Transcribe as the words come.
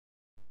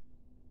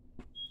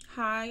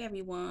Hi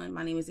everyone,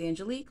 my name is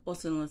Angelique,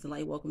 also known as The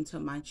Light. Welcome to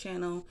my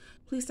channel.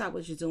 Please stop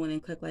what you're doing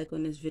and click like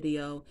on this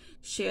video,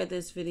 share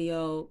this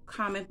video,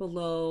 comment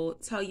below,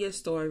 tell your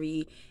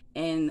story,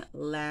 and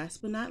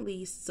last but not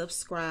least,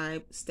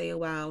 subscribe. Stay a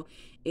while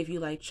if you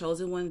like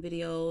chosen one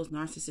videos,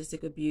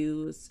 narcissistic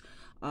abuse,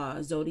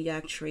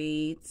 zodiac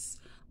traits,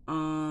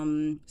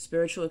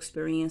 spiritual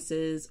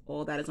experiences.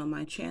 All that is on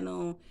my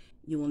channel.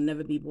 You will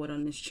never be bored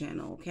on this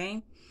channel,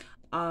 okay?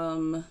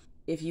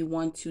 If you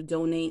want to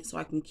donate so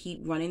I can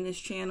keep running this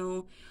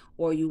channel,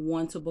 or you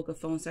want to book a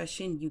phone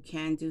session, you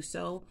can do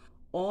so.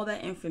 All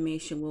that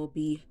information will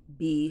be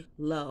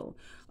below,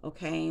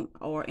 okay,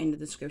 or in the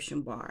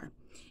description bar.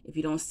 If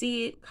you don't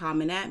see it,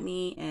 comment at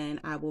me and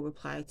I will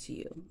reply to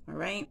you. All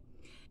right.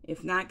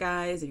 If not,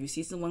 guys, if you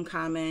see someone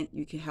comment,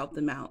 you can help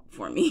them out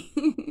for me.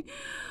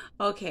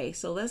 Okay,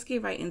 so let's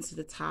get right into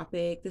the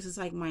topic. This is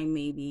like my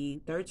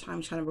maybe third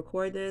time trying to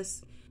record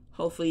this.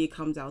 Hopefully it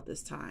comes out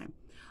this time.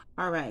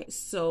 All right,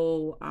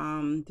 so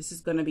this is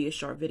going to be a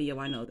short video.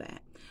 I know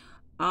that.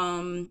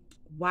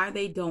 Why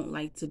they don't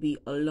like to be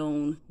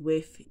alone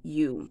with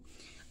you.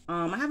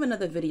 I have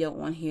another video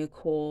on here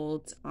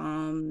called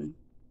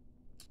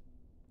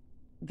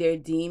their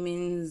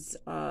demons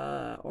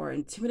or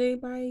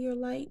intimidated by your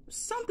light,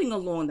 something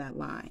along that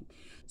line.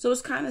 So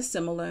it's kind of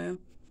similar,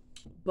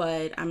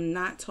 but I'm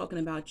not talking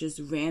about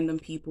just random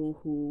people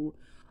who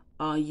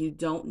you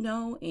don't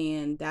know,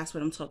 and that's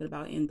what I'm talking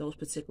about in that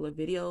particular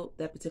video.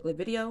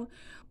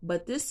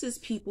 But this is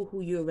people who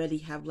you already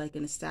have like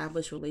an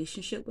established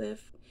relationship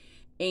with,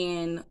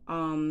 and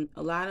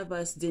a lot of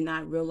us did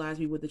not realize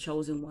we were the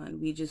chosen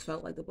one. We just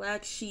felt like the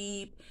black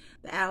sheep,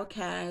 the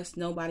outcast.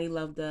 Nobody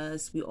loved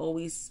us. We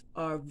always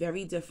are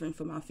very different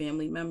from our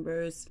family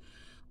members.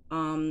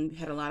 We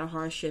had a lot of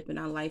hardship in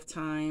our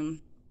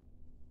lifetime,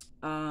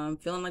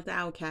 feeling like the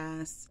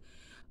outcast,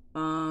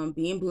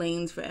 being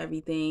blamed for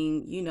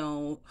everything, you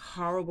know,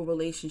 horrible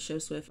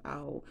relationships with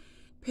our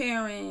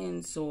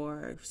parents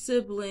or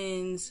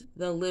siblings,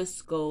 the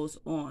list goes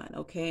on,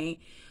 okay?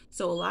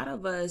 So a lot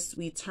of us,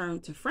 we turn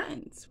to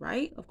friends,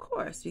 right? Of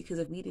course, because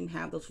if we didn't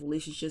have those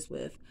relationships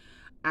with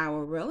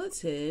our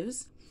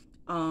relatives,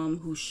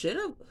 who should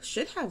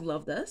have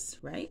loved us,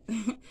 right?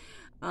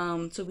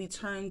 So we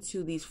turn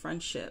to these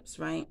friendships,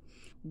 right?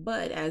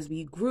 But as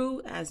we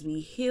grew, as we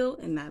healed,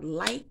 and that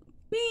light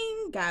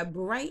bing got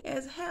bright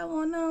as hell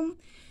on them,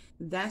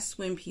 that's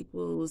when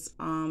people's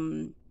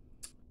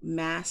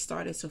mask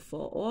started to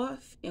fall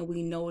off, and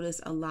we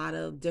noticed a lot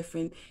of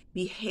different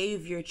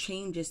behavior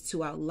changes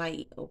to our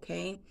light,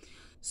 okay?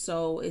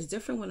 So it's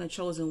different when a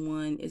chosen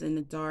one is in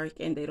the dark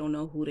and they don't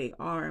know who they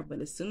are, but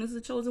as soon as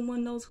the chosen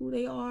one knows who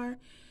they are,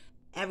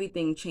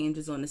 everything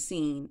changes on the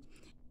scene.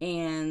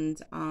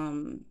 And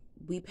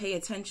we pay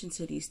attention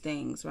to these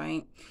things,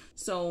 right?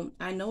 So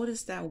I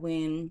noticed that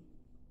when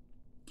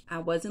I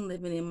wasn't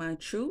living in my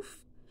truth,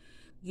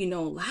 you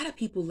know, a lot of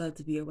people love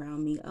to be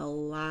around me, a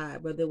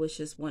lot, whether it was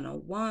just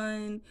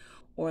one-on-one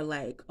or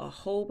like a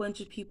whole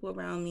bunch of people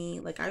around me.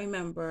 Like I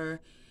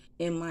remember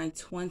in my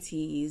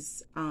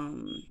 20s,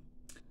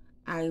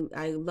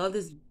 I love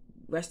this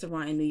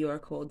restaurant in New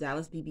York called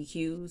Dallas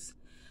BBQs.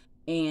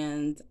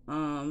 And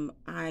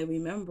I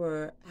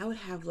remember I would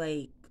have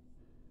like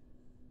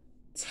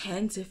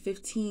 10 to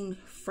 15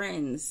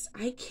 friends.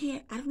 I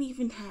don't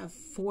even have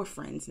 4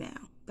 friends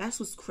now. That's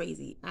what's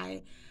crazy.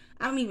 I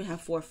don't even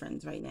have 4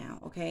 friends right now,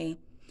 okay?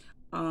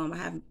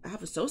 I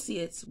have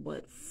associates,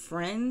 but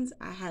friends,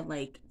 I had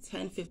like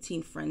 10,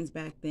 15 friends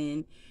back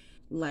then,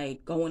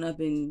 like going up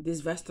in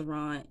this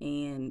restaurant,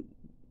 and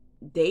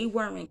they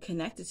weren't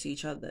connected to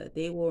each other.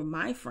 They were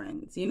my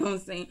friends, you know what I'm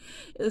saying?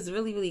 It was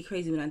really, really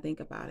crazy when I think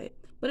about it.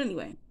 But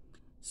anyway,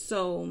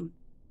 so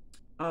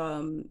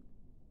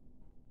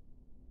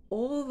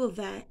all of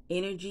that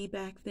energy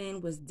back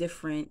then was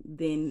different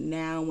than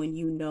now when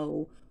you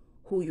know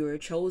who you're a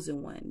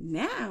chosen one.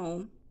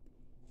 Now,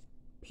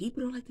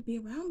 people don't like to be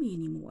around me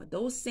anymore.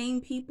 Those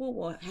same people,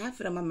 well, half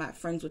of them I'm not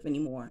friends with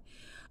anymore.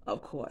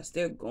 Of course,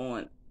 they're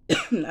gone.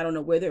 I don't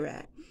know where they're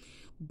at.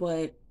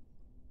 But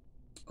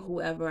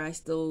whoever I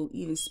still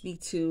even speak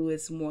to,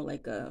 it's more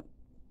like a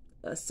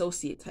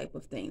associate type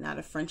of thing, not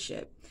a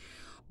friendship.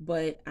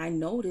 But I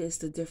noticed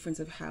the difference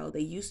of how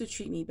they used to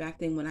treat me back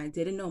then when I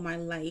didn't know my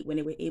light, when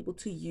they were able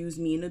to use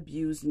me and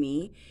abuse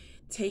me,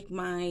 take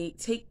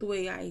the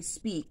way I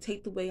speak,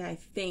 take the way I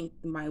think,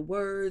 my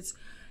words,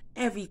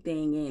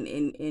 everything,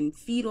 and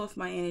feed off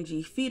my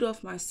energy, feed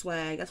off my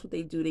swag. That's what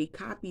they do. They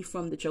copy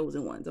from the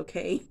chosen ones,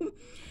 okay?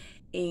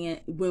 And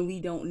when we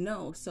don't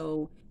know.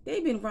 So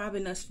they've been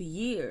robbing us for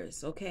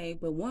years, okay?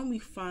 But when we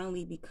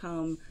finally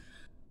become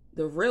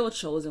the real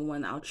chosen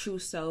one, our true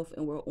self,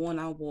 and we're on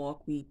our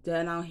walk, we've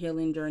done our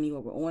healing journey, or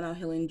we're on our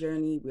healing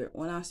journey, we're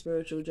on our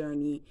spiritual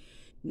journey,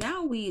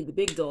 now we, the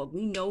big dog,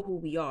 we know who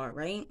we are,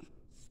 right?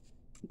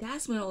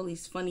 That's when all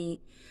these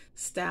funny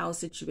style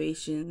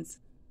situations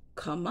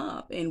come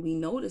up, and we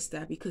notice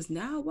that because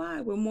now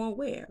we're more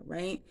aware,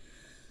 right?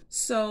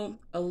 So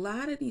a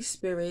lot of these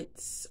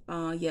spirits,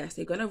 yes,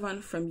 they're gonna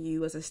run from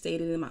you, as I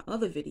stated in my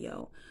other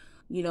video,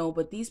 you know,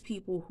 but these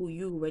people who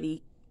you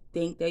already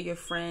think they're your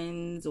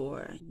friends,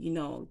 or,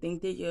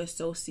 think they're your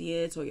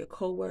associates or your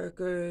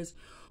coworkers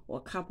or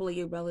a couple of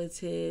your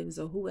relatives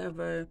or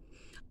whoever,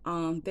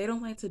 they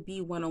don't like to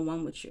be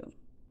one-on-one with you.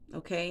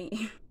 Okay?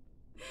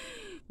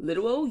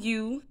 Little old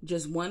you,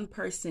 just one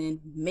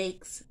person,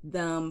 makes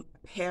them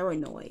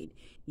paranoid.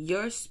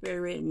 Your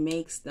spirit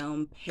makes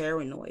them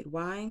paranoid.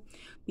 Why?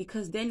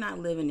 Because they're not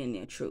living in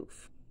their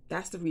truth.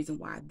 That's the reason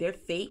why. They're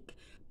fake,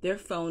 they're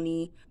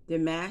phony, they're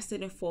masked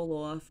and fall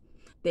off.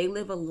 They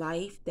live a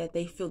life that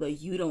they feel that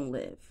you don't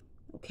live.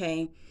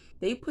 Okay?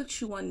 They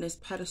put you on this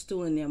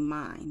pedestal in their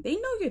mind. They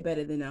know you're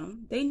better than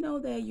them. They know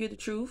that you're the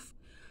truth.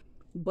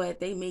 But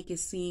they make it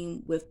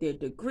seem with their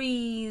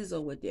degrees or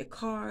with their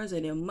cars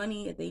or their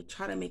money, that they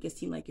try to make it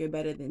seem like you're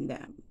better than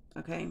them.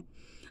 Okay?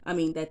 I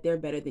mean, that they're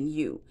better than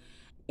you.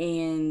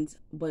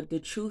 But the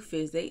truth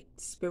is,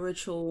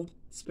 spiritual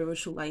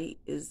light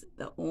is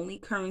the only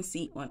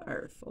currency on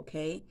earth.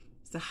 Okay?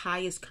 It's the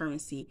highest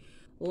currency.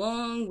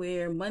 Long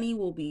where money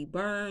will be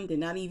burned and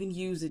not even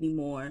used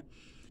anymore.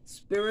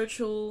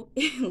 Spiritual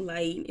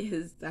light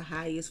is the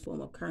highest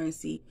form of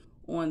currency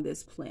on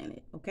this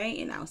planet.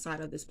 Okay? And outside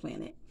of this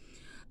planet.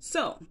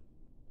 So,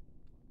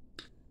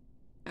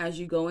 as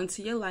you go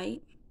into your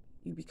light,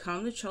 you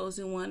become the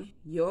chosen one,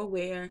 you're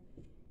aware.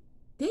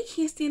 They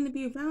can't stand to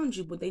be around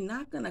you, but they're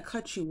not going to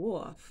cut you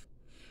off,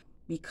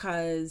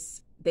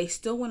 because they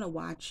still want to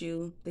watch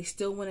you. They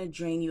still want to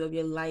drain you of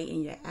your light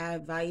and your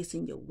advice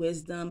and your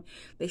wisdom.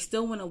 They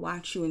still want to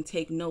watch you and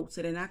take notes,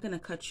 so they're not going to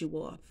cut you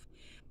off.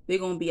 They're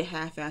going to be a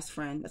half-assed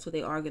friend. That's what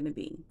they are going to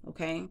be,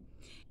 okay?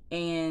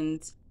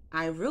 And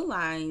I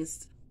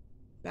realized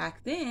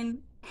back then,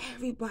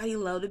 everybody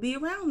loved to be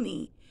around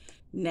me.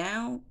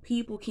 Now,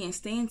 people can't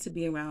stand to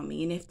be around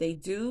me. And if they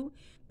do,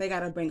 they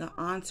got to bring an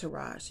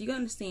entourage. So you got to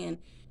understand,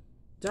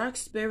 dark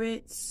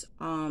spirits,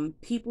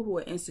 people who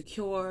are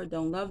insecure,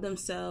 don't love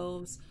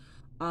themselves,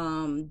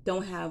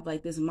 don't have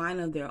like this mind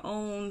of their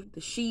own,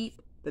 the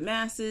sheep, the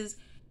masses,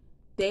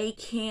 they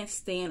can't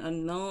stand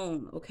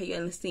alone. Okay, you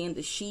understand?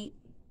 The sheep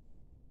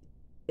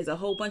is a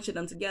whole bunch of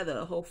them together,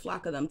 a whole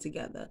flock of them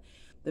together.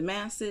 The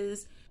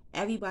masses,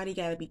 everybody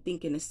got to be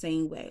thinking the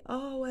same way.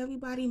 Oh,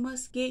 everybody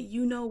must get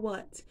you know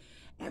what.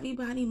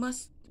 Everybody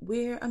must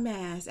wear a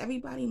mask.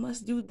 Everybody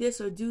must do this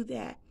or do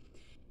that.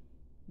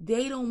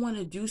 They don't want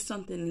to do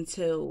something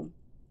until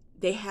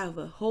they have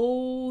a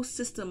whole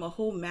system, a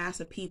whole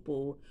mass of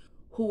people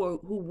who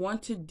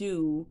want to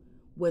do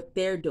what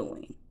they're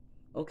doing.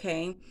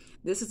 Okay?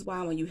 This is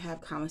why when you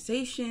have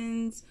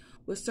conversations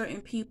with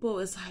certain people,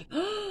 it's like,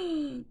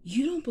 oh,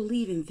 you don't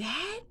believe in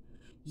that?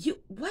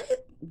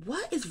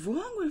 What is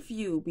wrong with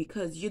you?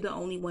 Because you're the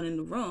only one in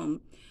the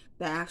room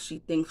that actually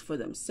thinks for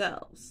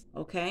themselves.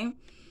 Okay?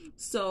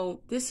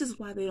 So this is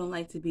why they don't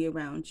like to be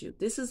around you.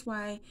 This is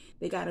why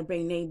they got to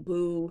bring their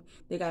boo.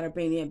 They got to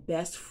bring their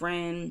best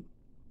friend.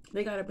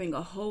 They got to bring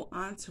a whole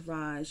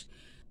entourage.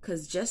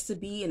 Because just to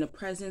be in the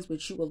presence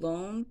with you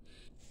alone,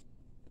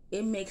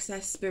 it makes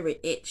that spirit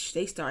itch.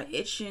 They start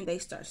itching. They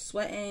start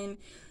sweating.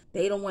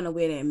 They don't want to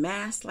wear their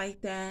mask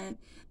like that.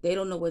 They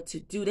don't know what to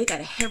do. They got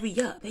to hurry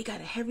up.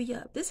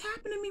 This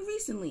happened to me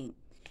recently.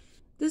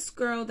 This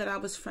girl that I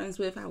was friends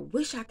with, I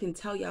wish I can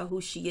tell y'all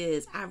who she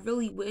is. I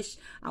really wish.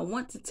 I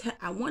want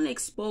to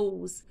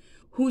expose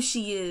who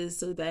she is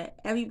so that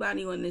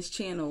everybody on this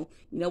channel,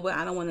 you know what,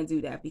 I don't want to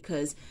do that,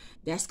 because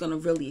that's going to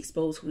really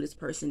expose who this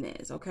person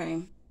is,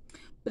 okay?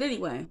 But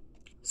anyway,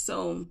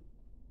 so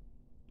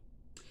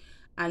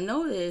I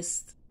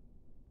noticed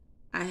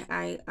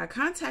I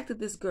contacted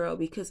this girl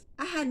because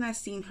I had not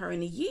seen her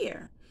in a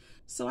year.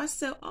 So I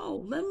said,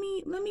 oh, let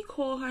me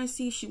call her and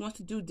see if she wants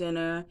to do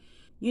dinner.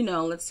 You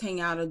know, let's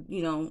hang out or,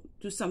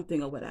 do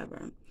something or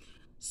whatever.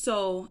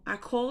 So I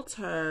called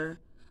her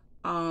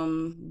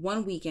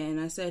one weekend.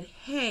 I said,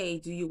 hey,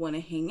 do you want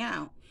to hang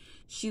out?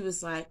 She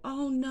was like,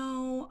 oh,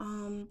 no,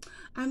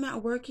 I'm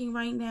not working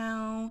right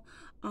now,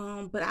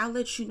 but I'll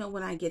let you know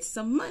when I get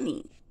some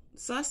money.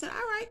 So I said, all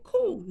right,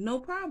 cool, no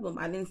problem.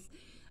 I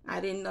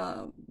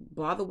didn't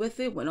bother with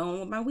it, went on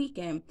with my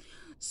weekend.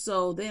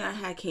 So then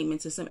I came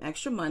into some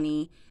extra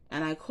money,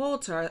 and I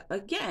called her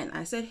again.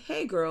 I said,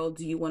 hey girl,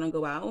 do you want to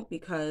go out?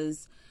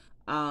 Because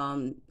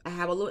I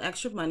have a little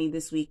extra money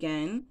this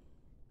weekend.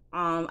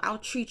 I'll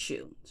treat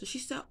you. So she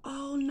said,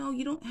 oh no,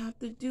 you don't have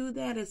to do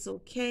that. It's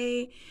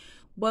okay.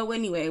 But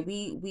anyway,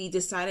 we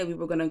decided we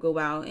were going to go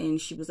out,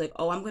 and she was like,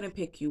 oh, I'm going to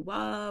pick you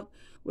up.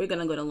 We're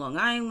going to go to Long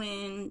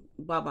Island,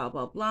 blah, blah,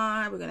 blah,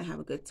 blah. We're going to have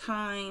a good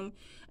time.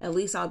 At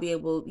least I'll be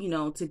able,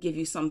 to give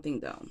you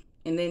something though.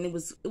 And then it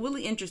was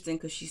really interesting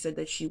because she said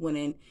that she went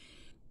and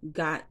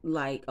got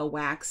like a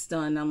wax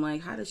done. I'm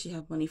like, how does she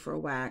have money for a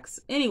wax?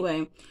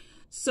 Anyway,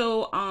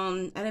 so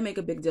I didn't make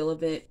a big deal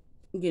of it,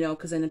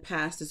 because in the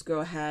past this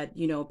girl had,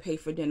 paid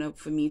for dinner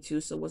for me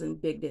too, so it wasn't a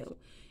big deal.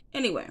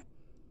 Anyway,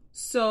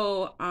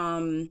 so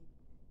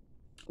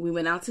we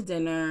went out to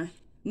dinner.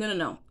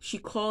 No. She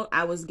called.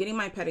 I was getting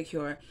my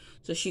pedicure,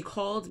 so she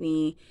called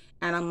me,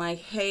 and I'm like,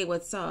 hey,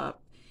 what's up?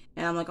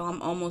 And I'm like, oh,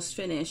 I'm almost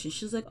finished. And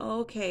she's like, oh,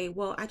 okay,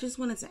 well, I just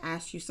wanted to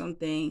ask you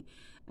something.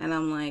 And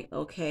I'm like,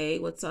 okay,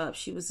 what's up?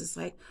 She was just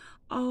like,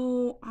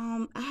 oh,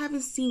 I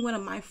haven't seen one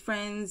of my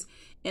friends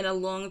in a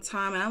long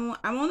time. And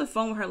I'm on the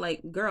phone with her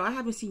like, girl, I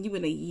haven't seen you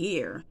in a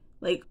year,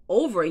 like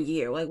over a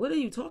year. Like, what are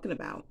you talking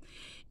about?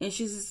 And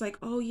she's just like,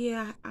 oh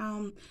yeah,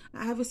 I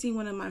haven't seen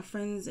one of my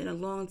friends in a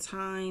long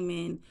time,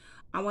 and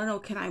I want to know,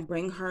 can I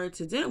bring her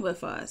to dinner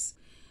with us?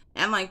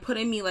 And like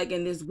putting me like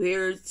in this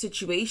weird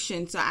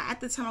situation. So at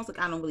the time I was like,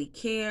 I don't really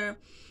care.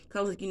 Cause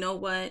I was like, you know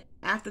what?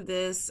 After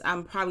this,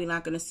 I'm probably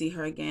not gonna see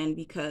her again,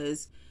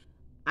 because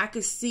I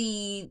could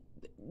see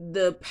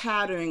the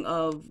pattern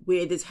of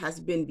where this has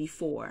been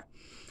before,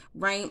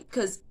 right?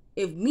 Because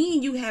if me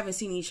and you haven't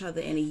seen each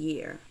other in a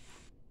year,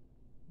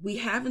 we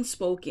haven't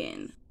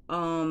spoken.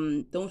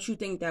 Don't you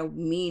think that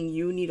me and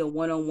you need a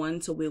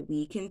one-on-one to where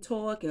we can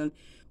talk and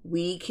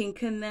we can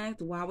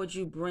connect? Why would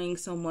you bring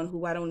someone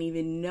who I don't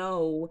even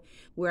know,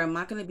 where I'm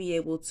not going to be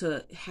able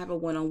to have a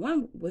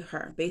one-on-one with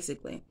her,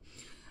 basically?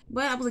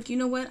 But I was like, you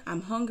know what?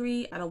 I'm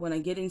hungry. I don't want to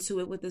get into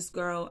it with this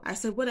girl. I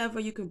said, whatever,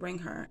 you can bring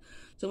her.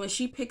 So when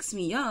she picks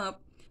me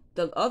up,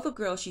 the other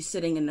girl, she's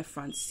sitting in the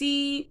front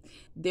seat.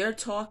 They're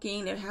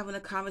talking. They're having a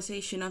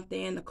conversation up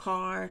there in the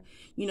car.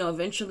 You know,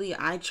 eventually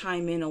I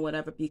chime in or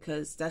whatever,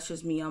 because that's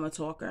just me. I'm a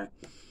talker.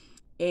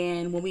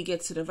 And when we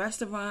get to the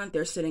restaurant,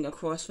 they're sitting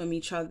across from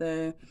each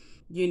other.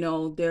 You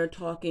know, they're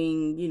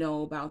talking, you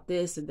know, about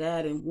this and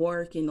that and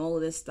work and all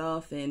of this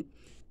stuff. And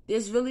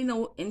there's really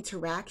no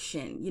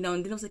interaction, you know.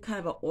 And then it was like kind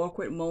of an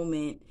awkward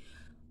moment.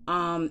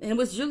 And it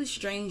was really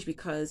strange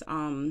because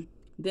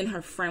then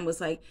her friend was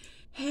like,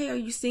 hey, are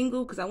you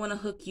single? Because I want to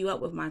hook you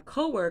up with my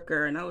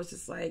coworker. And I was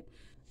just like,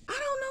 I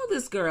don't know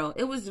this girl.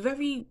 It was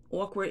very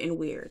awkward and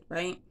weird,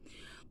 right?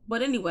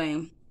 But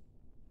anyway,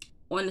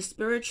 on the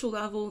spiritual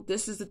level,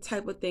 this is the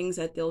type of things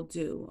that they'll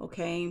do,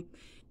 okay?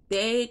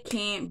 They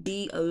can't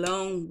be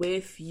alone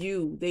with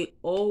you. They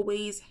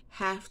always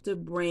have to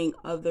bring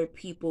other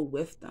people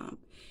with them.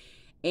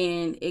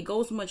 And it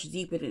goes much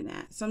deeper than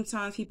that.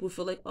 Sometimes people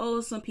feel like, oh,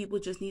 some people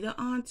just need an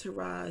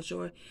entourage,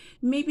 or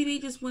maybe they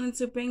just wanted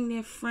to bring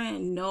their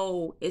friend.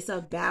 No, it's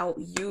about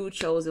you,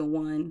 chosen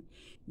one.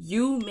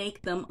 You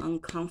make them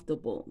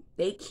uncomfortable.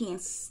 They can't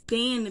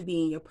stand to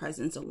be in your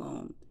presence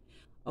alone.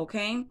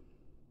 Okay?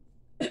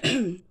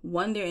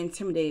 One, they're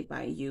intimidated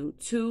by you.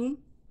 Two,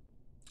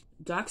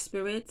 dark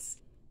spirits,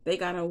 they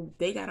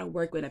gotta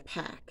work with a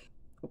pack.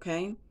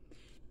 Okay?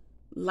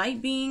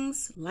 Light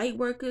beings, light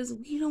workers,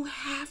 we don't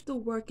have to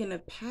work in a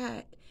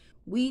pack.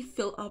 We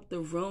fill up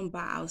the room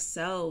by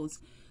ourselves.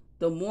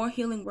 The more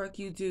healing work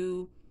you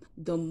do,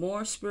 the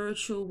more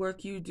spiritual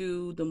work you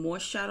do, the more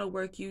shadow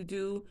work you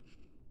do,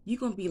 you're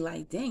going to be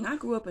like, dang, I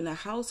grew up in a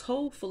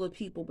household full of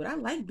people, but I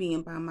like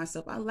being by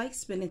myself. I like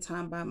spending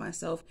time by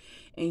myself.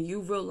 And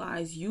you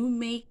realize you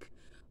make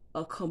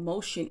a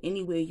commotion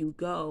anywhere you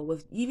go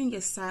with even your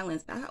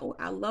silence.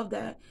 I love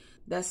that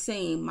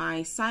saying,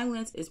 my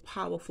silence is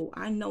powerful.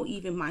 I know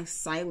even my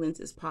silence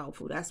is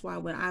powerful. That's why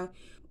when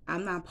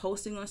I'm not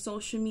posting on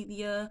social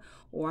media,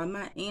 or I'm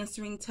not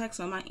answering texts,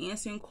 or I'm not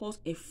answering calls,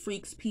 it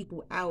freaks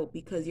people out,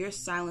 because your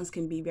silence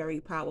can be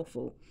very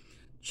powerful.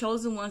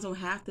 Chosen ones don't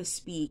have to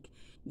speak.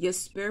 Your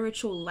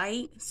spiritual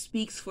light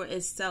speaks for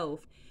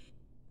itself.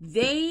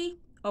 They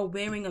are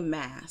wearing a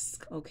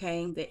mask,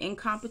 okay? They're in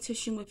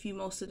competition with you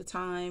most of the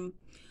time.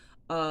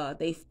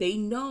 They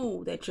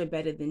know that you're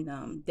better than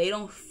them. They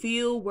don't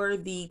feel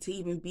worthy to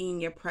even be in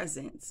your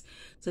presence.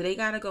 So they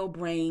gotta go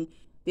bring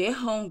their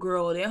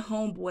homegirl, their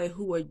homeboy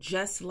who are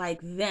just like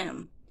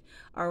them.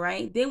 All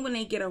right. Then when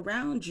they get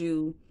around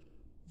you,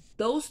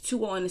 those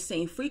two are on the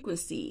same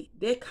frequency.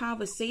 Their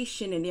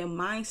conversation and their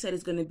mindset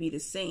is going to be the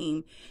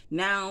same.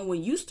 Now,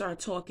 when you start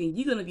talking,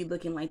 you're going to be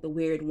looking like the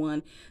weird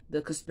one,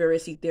 the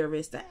conspiracy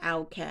theorist, the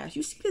outcast.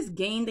 You see this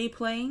game they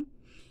play?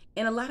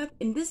 And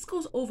this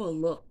goes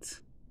overlooked.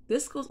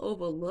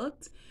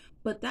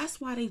 But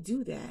that's why they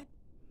do that.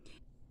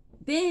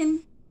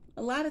 Then,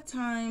 a lot of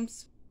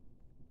times,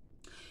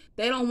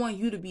 they don't want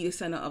you to be the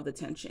center of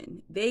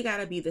attention. They got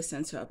to be the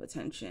center of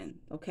attention,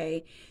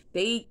 okay?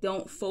 They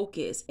don't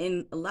focus.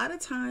 And a lot of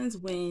times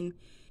when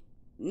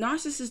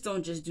narcissists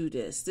don't just do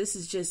this. This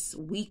is just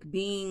weak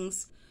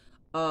beings,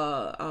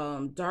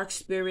 dark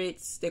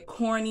spirits. They're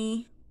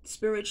corny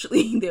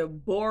spiritually. They're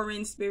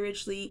boring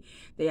spiritually.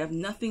 They have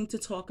nothing to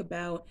talk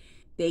about.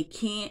 They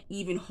can't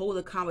even hold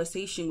a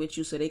conversation with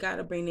you. So they got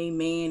to bring their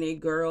man, their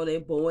girl,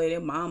 their boy,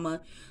 their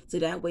mama. So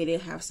that way they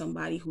have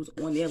somebody who's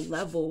on their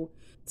level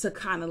to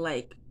kind of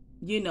like,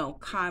 you know,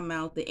 calm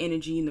out the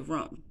energy in the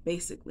room,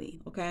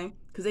 basically. Okay.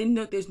 Because they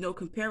know there's no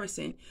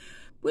comparison,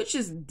 which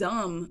is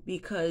dumb,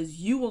 because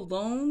you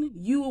alone,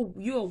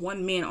 you're a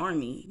one-man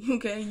army.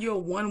 Okay. You're a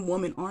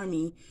one-woman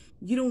army.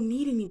 You don't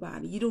need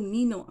anybody. You don't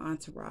need no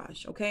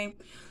entourage. Okay.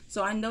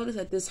 So I noticed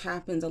that this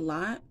happens a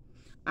lot.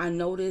 I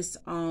notice,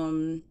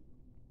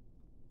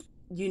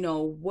 you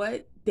know,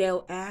 what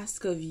they'll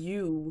ask of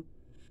you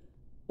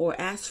or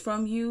ask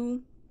from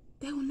you,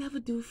 they will never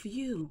do for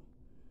you.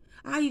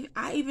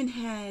 I even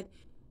had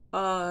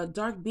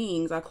dark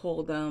beings, I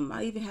call them.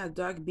 I even had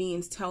dark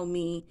beings tell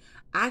me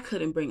I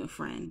couldn't bring a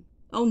friend.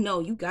 Oh no,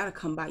 you gotta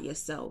come by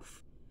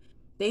yourself.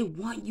 They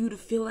want you to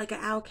feel like an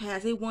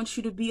outcast. They want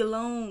you to be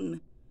alone.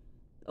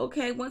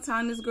 Okay, one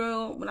time this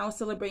girl, when I was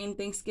celebrating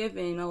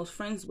Thanksgiving, I was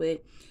friends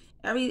with,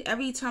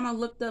 every time I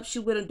looked up, she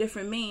with a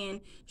different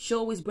man. She'll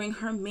always bring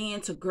her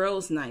man to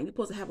girls' night. We're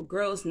supposed to have a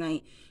girls'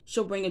 night.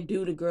 She'll bring a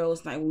dude to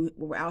girls' night when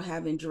we're out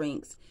having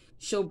drinks.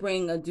 She'll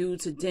bring a dude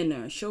to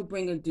dinner. She'll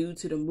bring a dude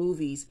to the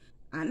movies.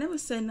 I never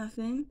said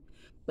nothing.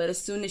 But as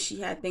soon as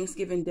she had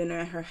Thanksgiving dinner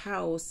at her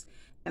house,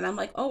 and I'm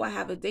like, oh, I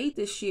have a date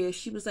this year,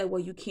 she was like,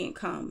 well, you can't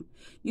come.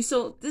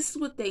 So this is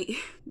what they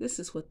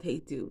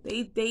do.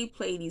 They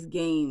play these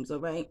games, all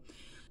right?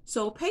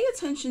 So pay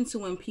attention to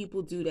when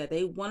people do that.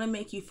 They want to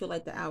make you feel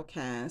like the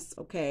outcast,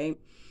 okay?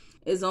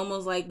 It's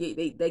almost like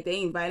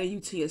they invited you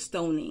to your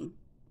stoning,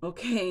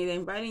 okay? They're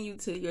inviting you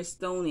to your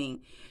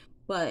stoning,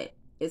 but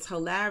it's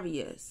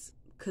hilarious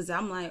because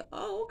I'm like,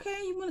 oh,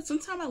 okay.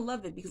 Sometimes I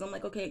love it because I'm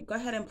like, okay, go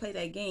ahead and play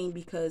that game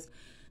because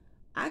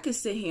I could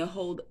sit here and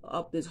hold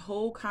up this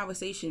whole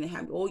conversation and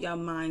have all y'all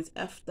minds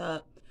effed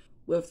up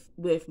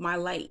with my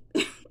light.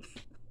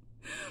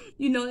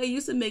 It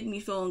used to make me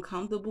feel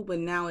uncomfortable, but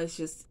now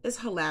it's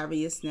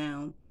hilarious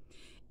now.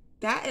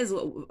 That is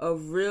a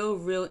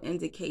real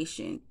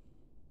indication.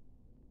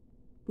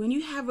 When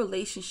you have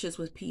relationships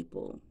with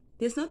people,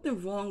 there's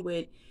nothing wrong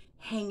with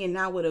hanging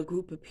out with a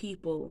group of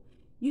people.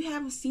 You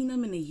haven't seen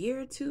them in a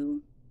year or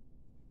two.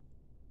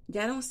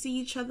 Y'all don't see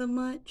each other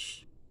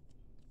much.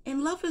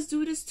 And lovers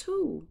do this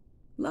too.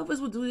 Lovers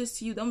will do this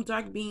to you. Them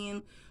dark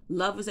being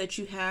lovers that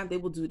you have, they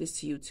will do this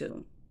to you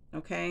too.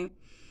 Okay?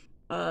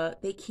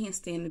 They can't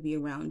stand to be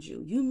around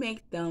you. You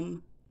make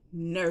them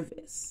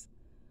nervous.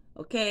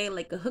 Okay?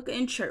 Like a hooker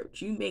in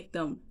church. You make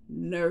them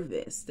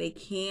nervous. They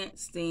can't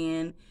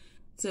stand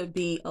to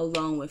be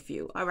alone with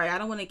you. All right, I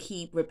don't want to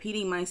keep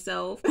repeating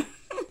myself.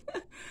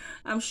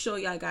 I'm sure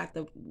y'all got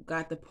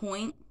the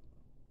point.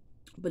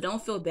 But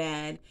don't feel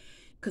bad.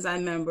 Because I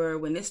remember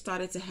when this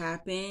started to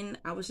happen,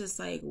 I was just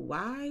like,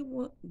 why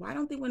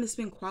don't they want to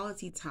spend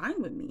quality time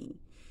with me?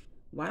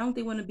 Why don't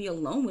they want to be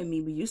alone with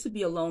me? We used to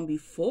be alone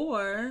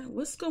before.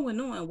 What's going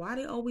on? Why are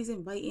they always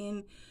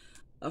inviting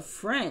a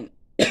friend?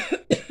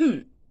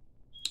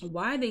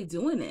 Why are they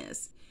doing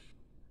this?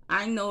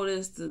 I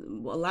noticed a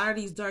lot of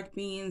these dark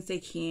beings, they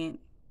can't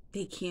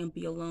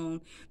be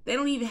alone. They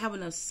don't even have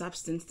enough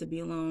substance to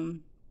be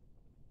alone.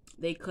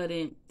 They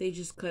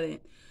just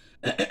couldn't.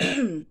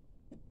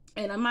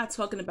 And I'm not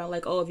talking about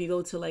like, oh, if you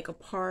go to like a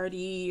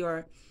party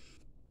or,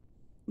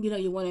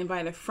 you want to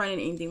invite a friend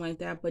and anything like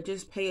that, but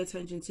just pay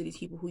attention to these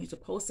people who you're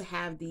supposed to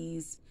have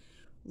these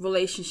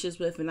relationships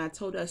with. And I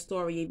told that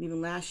story even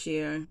last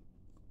year.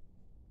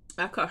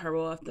 I cut her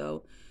off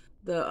though.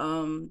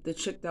 The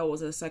chick that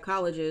was a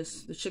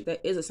psychologist, the chick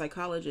that is a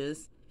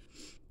psychologist,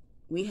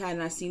 we had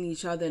not seen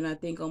each other in I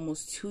think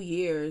almost 2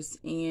 years,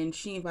 and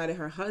she invited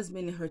her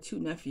husband and her 2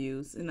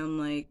 nephews, and I'm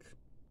like,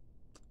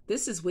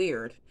 this is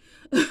weird.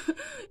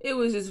 It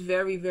was just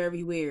very,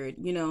 very weird,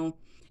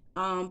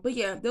 but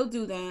yeah, they'll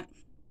do that.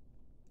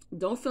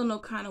 Don't feel no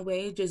kind of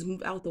way. Just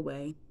move out the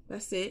way.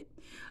 That's it.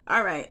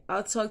 All right.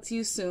 I'll talk to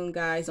you soon,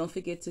 guys. Don't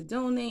forget to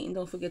donate and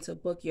don't forget to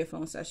book your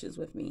phone sessions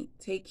with me.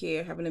 Take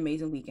care. Have an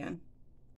amazing weekend.